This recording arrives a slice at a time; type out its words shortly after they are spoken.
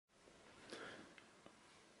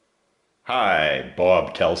Hi,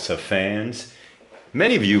 Bob Telsa fans.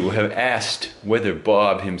 Many of you have asked whether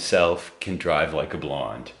Bob himself can drive like a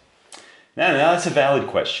blonde. Now that's a valid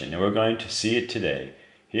question, and we're going to see it today.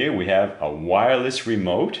 Here we have a wireless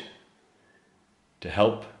remote to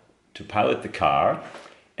help to pilot the car,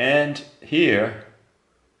 and here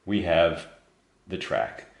we have the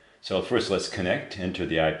track. So first let's connect, enter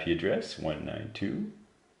the IP address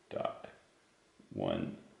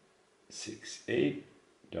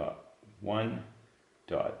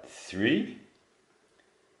 192.168.1.3.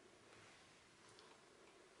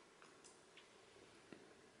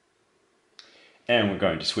 And we're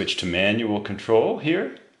going to switch to manual control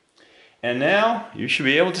here. And now you should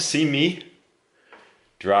be able to see me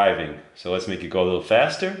driving. So let's make it go a little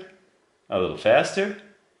faster, a little faster,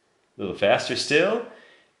 a little faster still,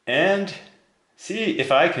 and see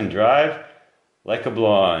if I can drive like a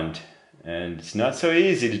blonde. And it's not so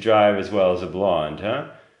easy to drive as well as a blonde, huh?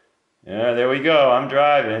 Yeah, there we go. I'm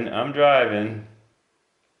driving.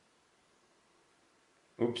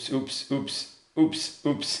 Oops, oops, oops, oops,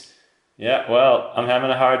 oops. Yeah, well, I'm having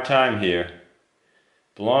a hard time here.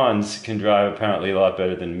 Blondes can drive apparently a lot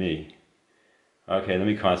better than me. Okay, let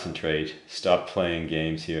me concentrate. Stop playing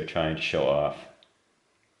games here, trying to show off.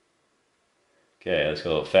 Okay, let's go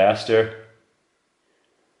a little faster.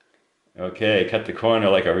 Okay, cut the corner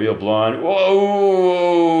like a real blonde. Whoa,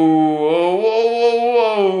 whoa, whoa, whoa, whoa.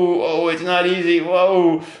 Oh, it's not easy.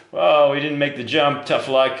 Whoa, whoa, we didn't make the jump. Tough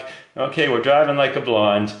luck. Okay, we're driving like a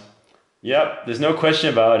blonde. Yep, there's no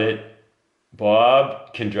question about it.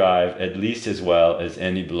 Bob can drive at least as well as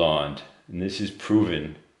any blonde, and this is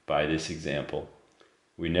proven by this example.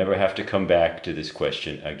 We never have to come back to this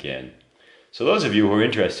question again. So those of you who are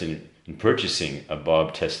interested in purchasing a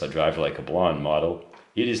Bob Tesla Drive Like a Blonde model,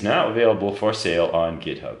 it is now available for sale on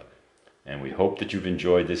GitHub. And we hope that you've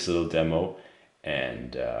enjoyed this little demo,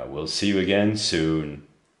 and we'll see you again soon.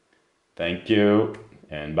 Thank you,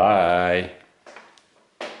 and bye.